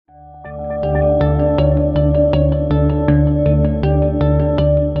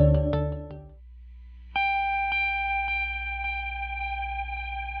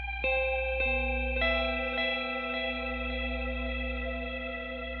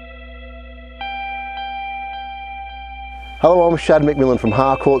Hello, I'm Shad McMillan from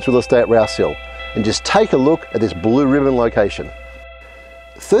Harcourts Real Estate Rouse, and just take a look at this blue ribbon location.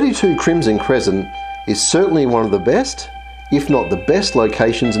 32 Crimson Crescent is certainly one of the best, if not the best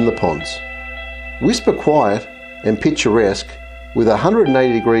locations in the Ponds. Whisper quiet and picturesque with a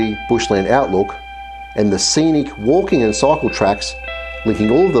 180-degree bushland outlook and the scenic walking and cycle tracks linking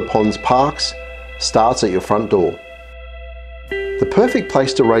all of the Ponds parks starts at your front door. The perfect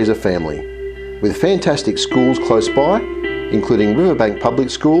place to raise a family, with fantastic schools close by, including Riverbank Public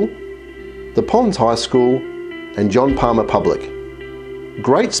School, the Ponds High School and John Palmer Public.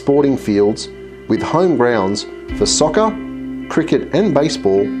 Great sporting fields with home grounds for soccer, cricket and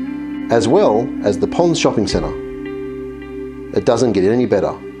baseball, as well as the Ponds Shopping Centre. It doesn't get any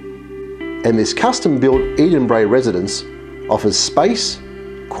better. And this custom-built Eden Brae residence offers space,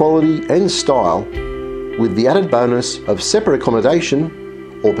 quality and style, with the added bonus of separate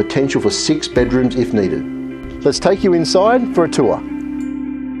accommodation or potential for 6 bedrooms if needed. Let's take you inside for a tour.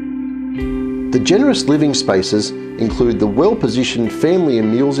 The generous living spaces include the well-positioned family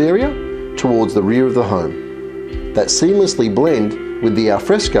and meals area towards the rear of the home that seamlessly blend with the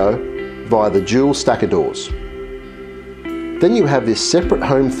alfresco via the dual stacker doors. Then you have this separate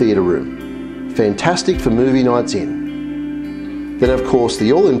home theatre room, fantastic for movie nights in. Then of course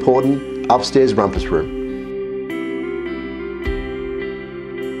the all-important upstairs rumpus room.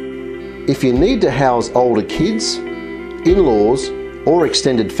 If you need to house older kids, in-laws or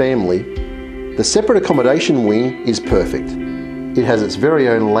extended family, the separate accommodation wing is perfect. It has its very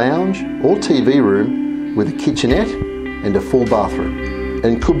own lounge or TV room with a kitchenette and a full bathroom,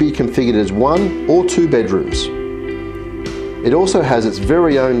 and could be configured as 1 or 2 bedrooms. It also has its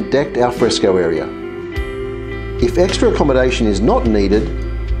very own decked alfresco area. If extra accommodation is not needed,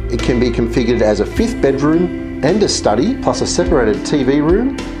 it can be configured as a 5th bedroom and a study, plus a separated TV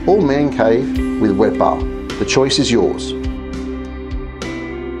room or man cave with wet bar. The choice is yours.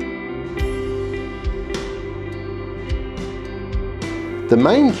 The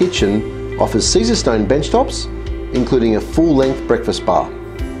main kitchen offers Caesar stone benchtops, including a full-length breakfast bar.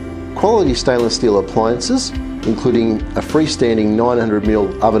 Quality stainless steel appliances, including a freestanding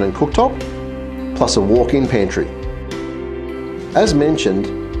 900mm oven and cooktop, plus a walk-in pantry. As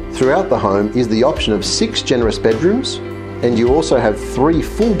mentioned, throughout the home is the option of 6 generous bedrooms, and you also have 3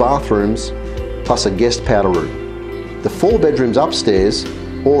 full bathrooms plus a guest powder room. The 4 bedrooms upstairs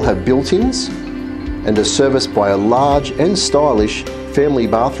all have built-ins and are serviced by a large and stylish family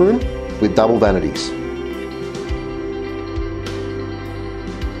bathroom with double vanities.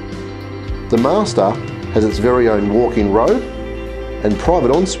 The master has its very own walk-in robe and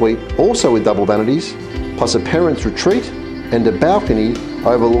private ensuite, also with double vanities, plus a parent's retreat and a balcony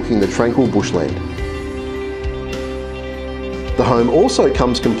overlooking the tranquil bushland. The home also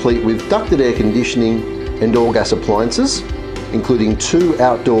comes complete with ducted air conditioning and all gas appliances, including 2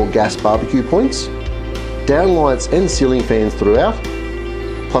 outdoor gas barbecue points, downlights and ceiling fans throughout,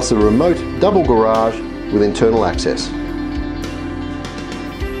 plus a remote double garage with internal access.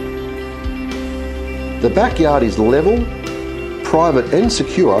 The backyard is level, private and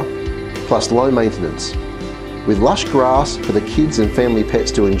secure, plus low maintenance, with lush grass for the kids and family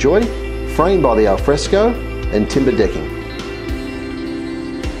pets to enjoy, framed by the alfresco and timber decking.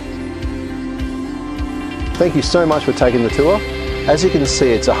 Thank you so much for taking the tour. As you can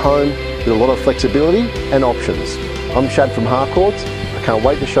see, it's a home with a lot of flexibility and options. I'm Shad from Harcourts. I can't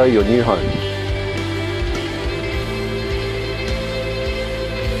wait to show you your new home.